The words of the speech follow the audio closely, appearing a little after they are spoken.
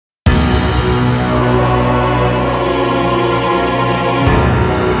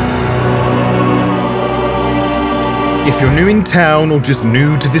If you're new in town or just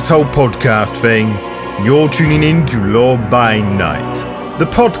new to this whole podcast thing, you're tuning in to Lore by Night, the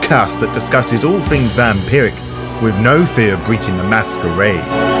podcast that discusses all things vampiric with no fear of breaching the Masquerade.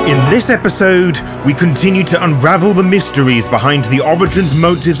 In this episode, we continue to unravel the mysteries behind the origins,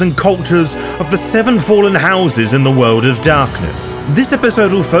 motives and cultures of the 7 fallen houses in the world of darkness. This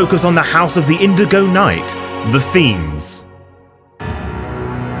episode will focus on the house of the Indigo Knight, the Fiends.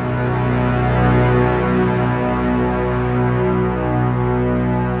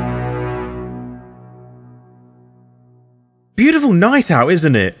 Beautiful night out,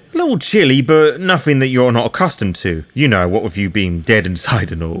 isn't it? A little chilly, but nothing that you're not accustomed to. You know, what with you being dead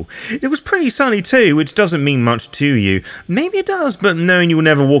inside and all. It was pretty sunny too, which doesn't mean much to you. Maybe it does, but knowing you will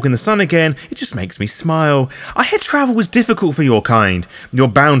never walk in the sun again, it just makes me smile. I heard travel was difficult for your kind. You're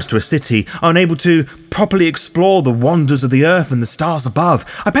bound to a city, unable to properly explore the wonders of the earth and the stars above.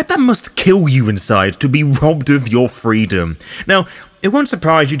 I bet that must kill you inside to be robbed of your freedom. Now, it won't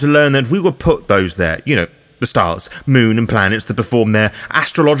surprise you to learn that we were put those there, you know, the stars, moon and planets to perform their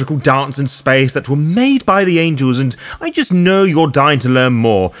astrological dance in space that were made by the angels, and I just know you're dying to learn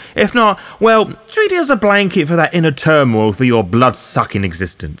more. If not, well, treat it as a blanket for that inner turmoil for your blood-sucking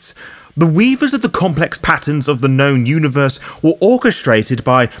existence. The weavers of the complex patterns of the known universe were orchestrated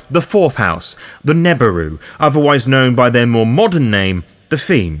by the 4th house, the Neberu, otherwise known by their more modern name, the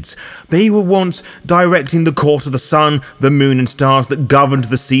Fiends. They were once directing the course of the sun, the moon and stars that governed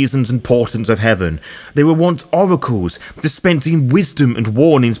the seasons and portents of heaven. They were once oracles, dispensing wisdom and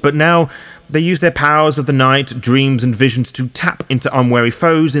warnings, but now they use their powers of the night, dreams and visions to tap into unwary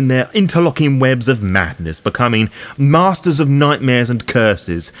foes in their interlocking webs of madness, becoming masters of nightmares and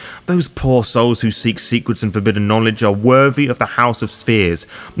curses. Those poor souls who seek secrets and forbidden knowledge are worthy of the House of Spheres.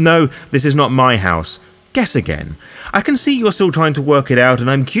 No, this is not my house. Guess again. I can see you're still trying to work it out,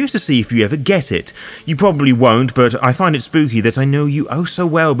 and I'm curious to see if you ever get it. You probably won't, but I find it spooky that I know you oh so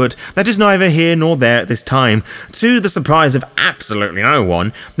well, but that is neither here nor there at this time. To the surprise of absolutely no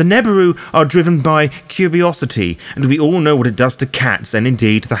one, the Neberu are driven by curiosity, and we all know what it does to cats, and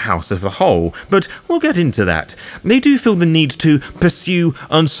indeed the house as a whole, but we'll get into that. They do feel the need to pursue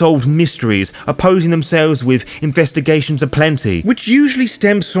unsolved mysteries, opposing themselves with investigations aplenty, which usually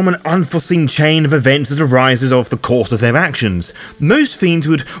stems from an unforeseen chain of events that arises off the course of their actions. Most fiends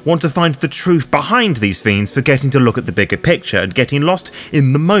would want to find the truth behind these fiends, forgetting to look at the bigger picture and getting lost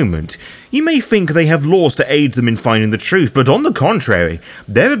in the moment. You may think they have laws to aid them in finding the truth, but on the contrary,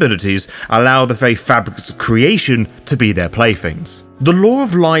 their abilities allow the very fabrics of creation to be their playthings. The law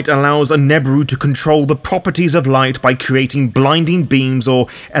of light allows a Neberu to control the properties of light by creating blinding beams or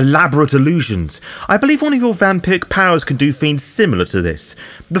elaborate illusions. I believe one of your vampiric powers can do things similar to this.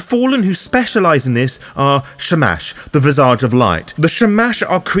 The Fallen who specialise in this are Shamash, the visage of light. The Shamash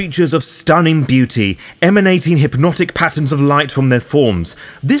are creatures of stunning beauty, emanating hypnotic patterns of light from their forms.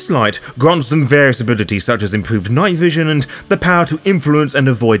 This light grants them various abilities such as improved night vision and the power to influence and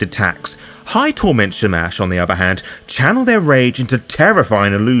avoid attacks. High Torment Shamash, on the other hand, channel their rage into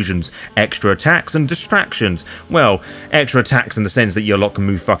terrifying illusions, extra attacks and distractions. Well, extra attacks in the sense that your lot can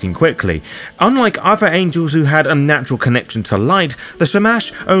move fucking quickly. Unlike other angels who had a natural connection to light, the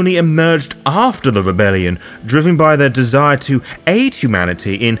Shamash only emerged after the rebellion, driven by their desire to aid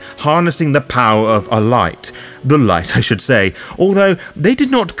humanity in harnessing the power of a light. The light, I should say. Although they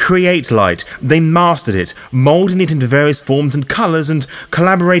did not create light, they mastered it, moulding it into various forms and colours and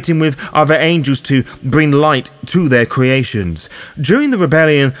collaborating with other angels to bring light to their creations. During the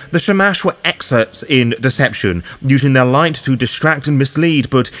rebellion, the Shamash were experts in deception, using their light to distract and mislead,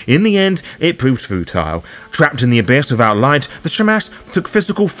 but in the end, it proved futile. Trapped in the abyss without light, the Shamash took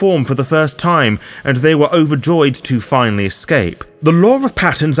physical form for the first time, and they were overjoyed to finally escape. The law of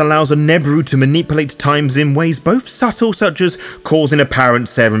patterns allows a Neberu to manipulate times in ways both subtle, such as causing apparent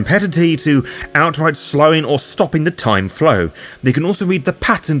serendipity, to outright slowing or stopping the time flow. They can also read the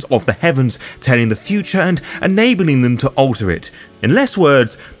patterns of the heavens, telling the future and enabling them to alter it. In less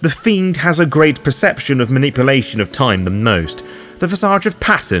words, the Fiend has a great perception of manipulation of time than most. The visage of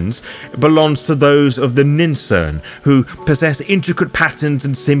patterns belongs to those of the Ninsern, who possess intricate patterns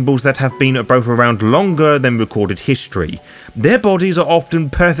and symbols that have been both around longer than recorded history. Their bodies are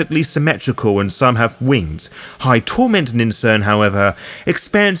often perfectly symmetrical and some have wings. High Torment Ninsern, however,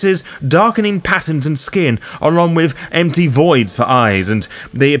 experiences darkening patterns in skin along with empty voids for eyes, and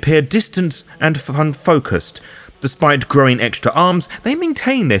they appear distant and unfocused. Despite growing extra arms, they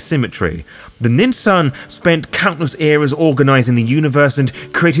maintain their symmetry. The Ninsun spent countless eras organizing the universe and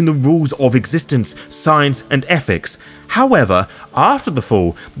creating the rules of existence, science, and ethics. However, after the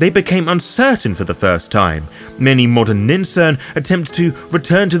fall, they became uncertain for the first time. Many modern Ninsun attempt to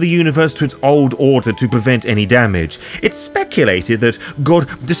return to the universe to its old order to prevent any damage. It's speculated that God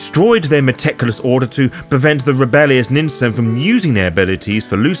destroyed their meticulous order to prevent the rebellious Ninsun from using their abilities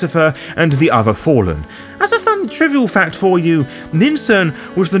for Lucifer and the other fallen. As a fun trivial fact for you, Ninsun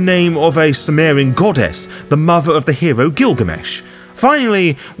was the name of a Sumerian goddess, the mother of the hero Gilgamesh.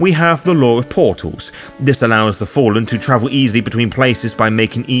 Finally, we have the law of portals. This allows the fallen to travel easily between places by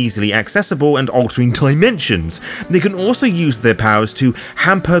making easily accessible and altering dimensions. They can also use their powers to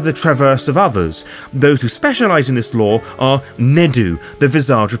hamper the traverse of others. Those who specialize in this law are Neberu, the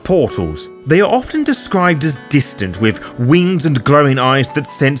visage of portals. They are often described as distant, with wings and glowing eyes that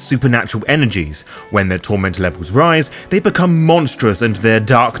sense supernatural energies. When their torment levels rise, they become monstrous and their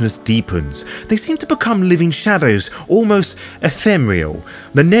darkness deepens. They seem to become living shadows, almost ephemeral.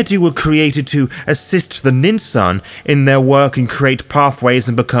 The Neberu were created to assist the Ninsun in their work and create pathways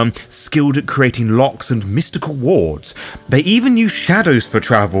and become skilled at creating locks and mystical wards. They even use shadows for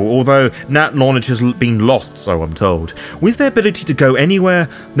travel, although that knowledge has been lost, so I'm told. With their ability to go anywhere,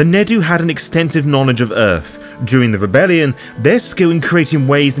 the Neberu had an extensive knowledge of Earth. During the rebellion, their skill in creating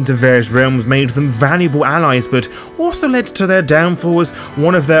ways into various realms made them valuable allies, but also led to their downfall, as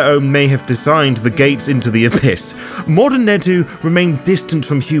one of their own may have designed the gates into the abyss. Modern Neberu remain distant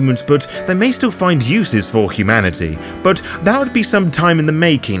from humans, but they may still find uses for humanity. But that would be some time in the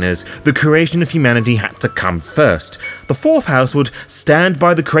making, as the creation of humanity had to come first. The fourth house would stand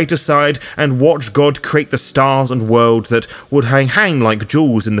by the creator's side and watch God create the stars and worlds that would hang like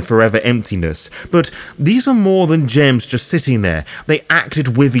jewels in the forever emptiness. But these are more than gems just sitting there. They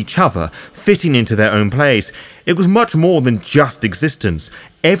acted with each other, fitting into their own place. It was much more than just existence.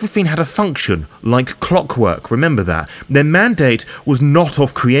 Everything had a function, like clockwork, remember that. Their mandate was not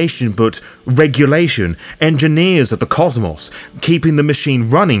of creation, but regulation, engineers of the cosmos, keeping the machine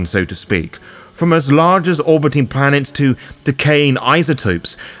running, so to speak. From as large as orbiting planets to decaying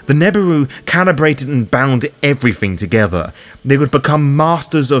isotopes, the Neberu calibrated and bound everything together. They would become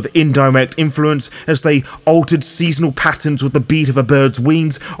masters of indirect influence as they altered seasonal patterns with the beat of a bird's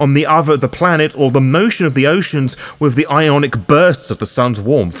wings on the other of the planet, or the motion of the oceans with the ionic bursts of the sun's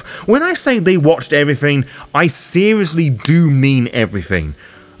warmth. When I say they watched everything, I seriously do mean everything.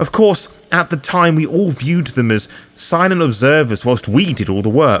 Of course, at the time we all viewed them as silent observers whilst we did all the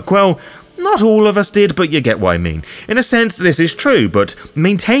work. Well, not all of us did, but you get what I mean. In a sense, this is true, but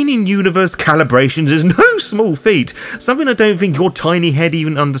maintaining universe calibrations is no small feat. Something I don't think your tiny head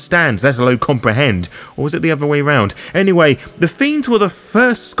even understands, let alone comprehend. Or was it the other way around? Anyway, the Fiends were the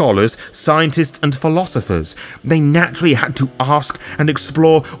first scholars, scientists, and philosophers. They naturally had to ask and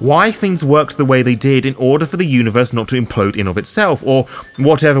explore why things worked the way they did in order for the universe not to implode in of itself, or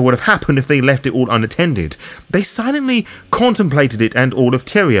whatever would have happened if they left it all unattended. They silently contemplated it, and all of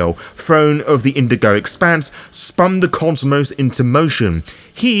Tyrael, throne of the Indigo expanse, spun the cosmos into motion.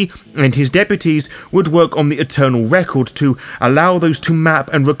 He and his deputies would work on the eternal record to allow those to map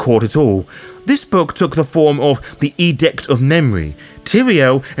and record it all. This book took the form of the Edict of Memory.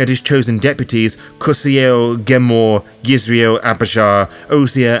 Tyrael and his chosen deputies, Kusiel, Gemor, Yisrael, Abishar,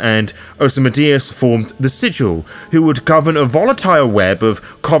 Osea, and Osamadeus formed the Sigil, who would govern a volatile web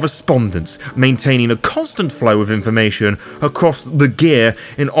of correspondence, maintaining a constant flow of information across the gear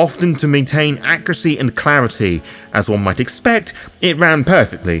and often to maintain accuracy and clarity. As one might expect, it ran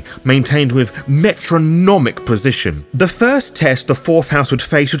perfectly, maintained with metronomic precision. The first test the fourth house would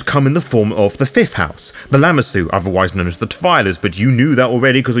face would come in the form of the fifth house, the Lamassu, otherwise known as the Defilers, but you knew that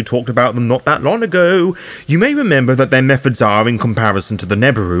already because we talked about them not that long ago. You may remember that their methods are, in comparison to the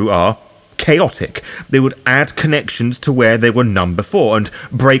Neberu, are chaotic. They would add connections to where there were none before and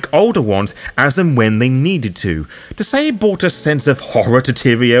break older ones as and when they needed to. To say it brought a sense of horror to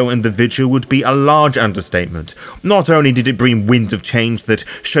Tyrael and the Vigil would be a large understatement. Not only did it bring winds of change that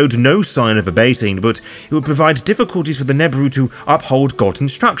showed no sign of abating, but it would provide difficulties for the Neberu to uphold God's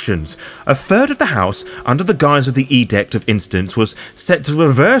instructions. A third of the house, under the guise of the Edict of Instance, was set to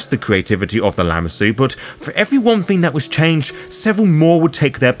reverse the creativity of the Lamassu, but for every one thing that was changed, several more would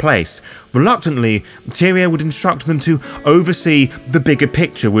take their place. Reluctantly, Tyrael would instruct them to oversee the bigger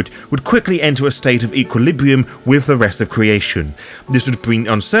picture, which would quickly enter a state of equilibrium with the rest of creation. This would bring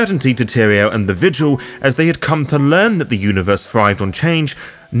uncertainty to Tyrael and the Vigil, as they had come to learn that the universe thrived on change.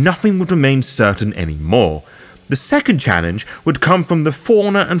 Nothing would remain certain anymore. The second challenge would come from the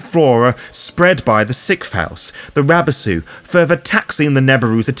fauna and flora spread by the sixth house, the Rabasu, further taxing the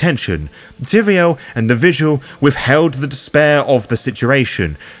Neberu's attention. Tyrael and the Vigil withheld the despair of the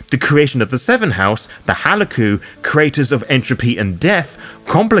situation. The creation of the seventh house, the Halaku, creators of entropy and death,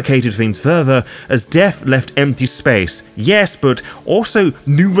 complicated things further as death left empty space, yes, but also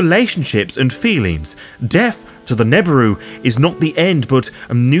new relationships and feelings. Death to the Neberu is not the end but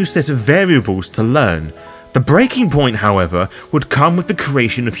a new set of variables to learn. The breaking point, however, would come with the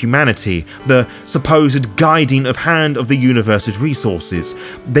creation of humanity, the supposed guiding of hand of the universe's resources.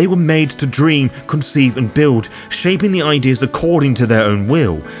 They were made to dream, conceive and build, shaping the ideas according to their own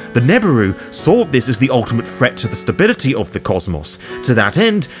will. The Neberu saw this as the ultimate threat to the stability of the cosmos. To that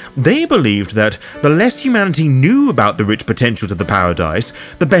end, they believed that the less humanity knew about the rich potentials of the paradise,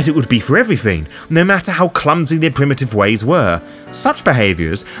 the better it would be for everything, no matter how clumsy their primitive ways were. Such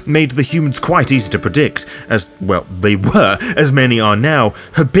behaviours made the humans quite easy to predict, as, well, they were, as many are now,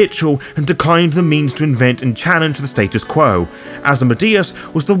 habitual and declined the means to invent and challenge the status quo. Asmodeus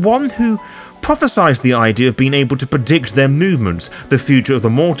was the one who prophesied the idea of being able to predict their movements, the future of the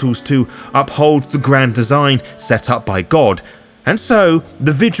mortals, to uphold the grand design set up by God. And so,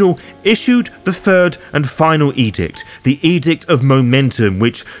 the Vigil issued the third and final edict, the Edict of Momentum,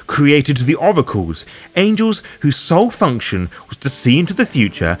 which created the Oracles, angels whose sole function was to see into the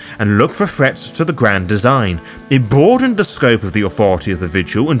future and look for threats to the grand design. It broadened the scope of the authority of the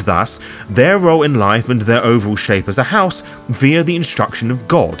Vigil and thus their role in life and their overall shape as a house via the instruction of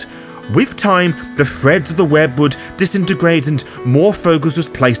God. With time, the threads of the web would disintegrate and more focus was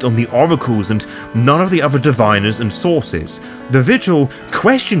placed on the oracles and none of the other diviners and sources. The Vigil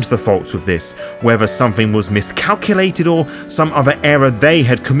questioned the faults with this, whether something was miscalculated or some other error they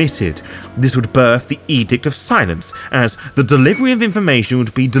had committed. This would birth the Edict of Silence, as the delivery of information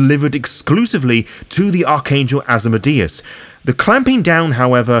would be delivered exclusively to the Archangel Asmodeus. The clamping down,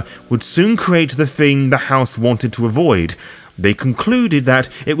 however, would soon create the thing the house wanted to avoid. They concluded that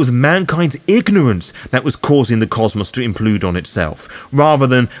it was mankind's ignorance that was causing the cosmos to implode on itself, rather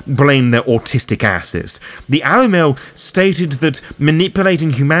than blame their autistic asses. The Aramel stated that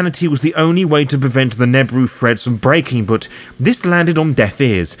manipulating humanity was the only way to prevent the Neberu threads from breaking, but this landed on deaf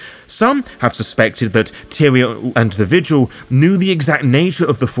ears. Some have suspected that Tyrael and the Vigil knew the exact nature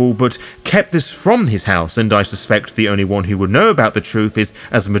of the fall, but kept this from his house, and I suspect the only one who would know about the truth is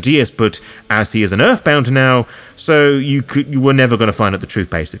Asmodeus, but as he is an Earthbound now, so you were never going to find out the truth,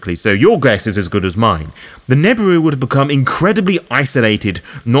 basically, so your guess is as good as mine. The Neberu would have become incredibly isolated,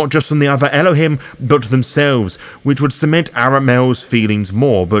 not just from the other Elohim, but themselves, which would cement Aramel's feelings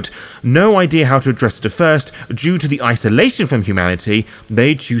more, but no idea how to address it at first. Due to the isolation from humanity,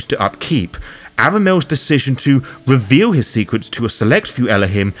 they choose to upkeep. Aramel's decision to reveal his secrets to a select few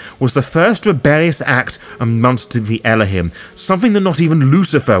Elohim was the first rebellious act amongst the Elohim, something that not even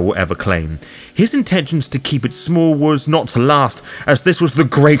Lucifer will ever claim. His intentions to keep it small was not to last, as this was the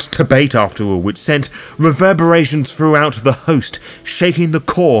great debate after all, which sent reverberations throughout the host, shaking the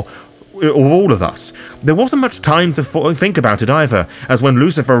core of all of us. There wasn't much time to think about it either, as when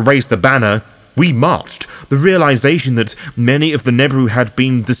Lucifer raised the banner, we marched. The realization that many of the Neberu had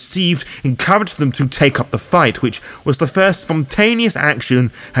been deceived encouraged them to take up the fight, which was the first spontaneous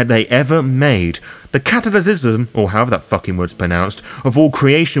action had they ever made. The catalysm, or however that fucking word's pronounced, of all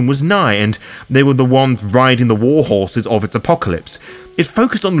creation was nigh, and they were the ones riding the war horses of its apocalypse. It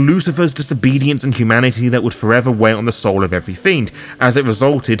focused on Lucifer's disobedience and humanity that would forever weigh on the soul of every fiend, as it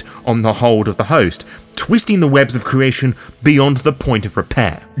resulted on the hold of the host, twisting the webs of creation beyond the point of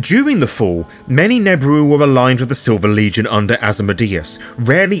repair. During the fall, many Neberu were aligned with the Silver Legion under Asmodeus,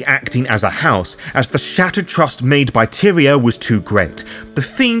 rarely acting as a house, as the shattered trust made by Tyrael was too great. The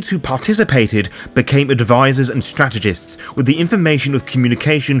fiends who participated became advisors and strategists, with the information of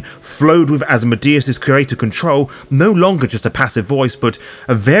communication flowed with Asmodeus' creator control, no longer just a passive voice, but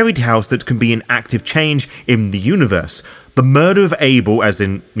a varied house that can be an active change in the universe. The murder of Abel, as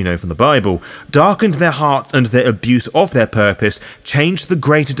in, from the Bible, darkened their hearts, and their abuse of their purpose changed the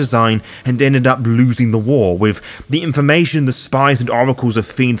greater design and ended up losing the war, with the information the spies and oracles of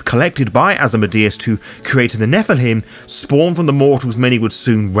fiends collected by Asmodeus to create the Nephilim spawned from the mortals many would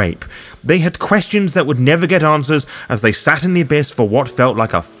soon rape. They had questions that would never get answers as they sat in the abyss for what felt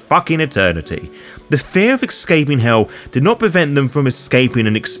like a fucking eternity. The fear of escaping hell did not prevent them from escaping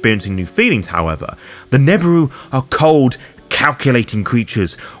and experiencing new feelings, however. The Neberu are cold, calculating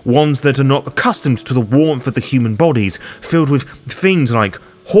creatures, ones that are not accustomed to the warmth of the human bodies, filled with things like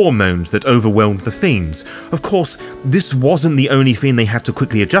hormones that overwhelmed the fiends. Of course, this wasn't the only thing they had to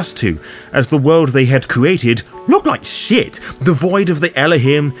quickly adjust to, as the world they had created look like shit, devoid of the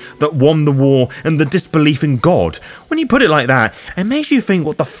Elohim that won the war and the disbelief in God. When you put it like that, it makes you think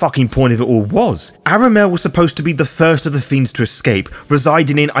what the fucking point of it all was. Aramel was supposed to be the first of the Fiends to escape,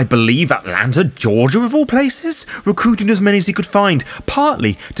 residing in, I believe, Atlanta, Georgia of all places, recruiting as many as he could find,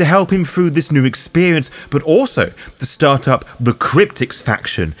 partly to help him through this new experience, but also to start up the Cryptics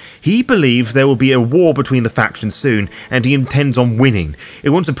faction. He believes there will be a war between the factions soon, and he intends on winning. It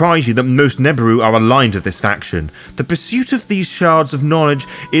won't surprise you that most Neberu are aligned with this faction. The pursuit of these shards of knowledge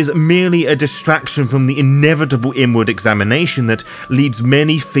is merely a distraction from the inevitable inward examination that leads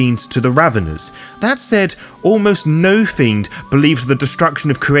many Fiends to the Raveners. That said, almost no Fiend believes the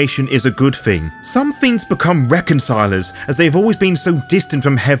destruction of creation is a good thing. Some Fiends become reconcilers, as they've always been so distant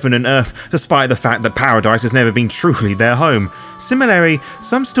from heaven and earth, despite the fact that paradise has never been truly their home. Similarly,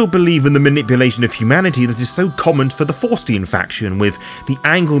 some still believe in the manipulation of humanity that is so common for the Faustian faction, with the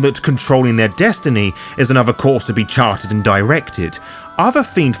angle that controlling their destiny is another course to be charted and directed. Other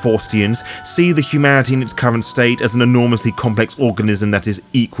Fiend Faustians see the humanity in its current state as an enormously complex organism that is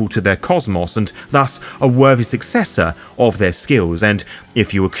equal to their cosmos, and thus a worthy successor of their skills. And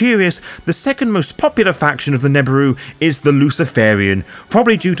if you were curious, the second most popular faction of the Neberu is the Luciferian,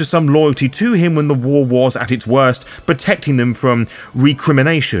 probably due to some loyalty to him when the war was at its worst, protecting them from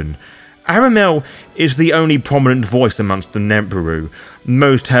recrimination. Aramel is the only prominent voice amongst the Neberu.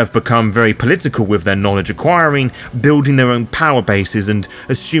 Most have become very political with their knowledge acquiring, building their own power bases and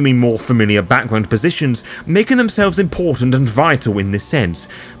assuming more familiar background positions, making themselves important and vital in this sense.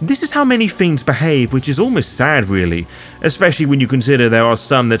 This is how many Fiends behave, which is almost sad really, especially when you consider there are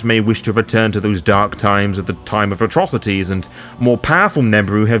some that may wish to return to those dark times at the time of atrocities, and more powerful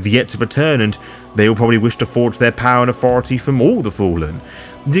Neberu have yet to return, and they will probably wish to forge their power and authority from all the fallen.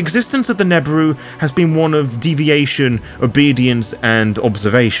 The existence of the Neberu has been one of deviation, obedience, and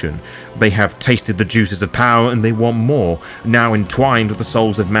observation. They have tasted the juices of power and they want more, now entwined with the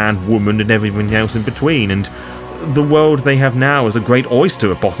souls of man, woman, and everything else in between, and the world they have now is a great oyster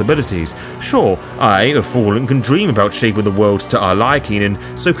of possibilities. Sure, I, a fallen, can dream about shaping the world to our liking,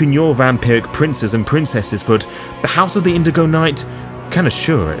 and so can your vampiric princes and princesses, but the House of the Indigo Knight can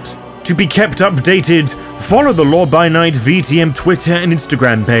assure it. To be kept updated, follow the Law by Night VTM Twitter and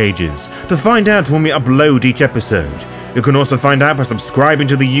Instagram pages to find out when we upload each episode. You can also find out by subscribing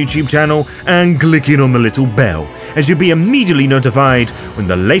to the YouTube channel and clicking on the little bell, as you'll be immediately notified when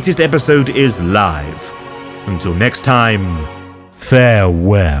the latest episode is live. Until next time,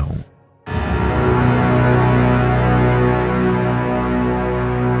 farewell.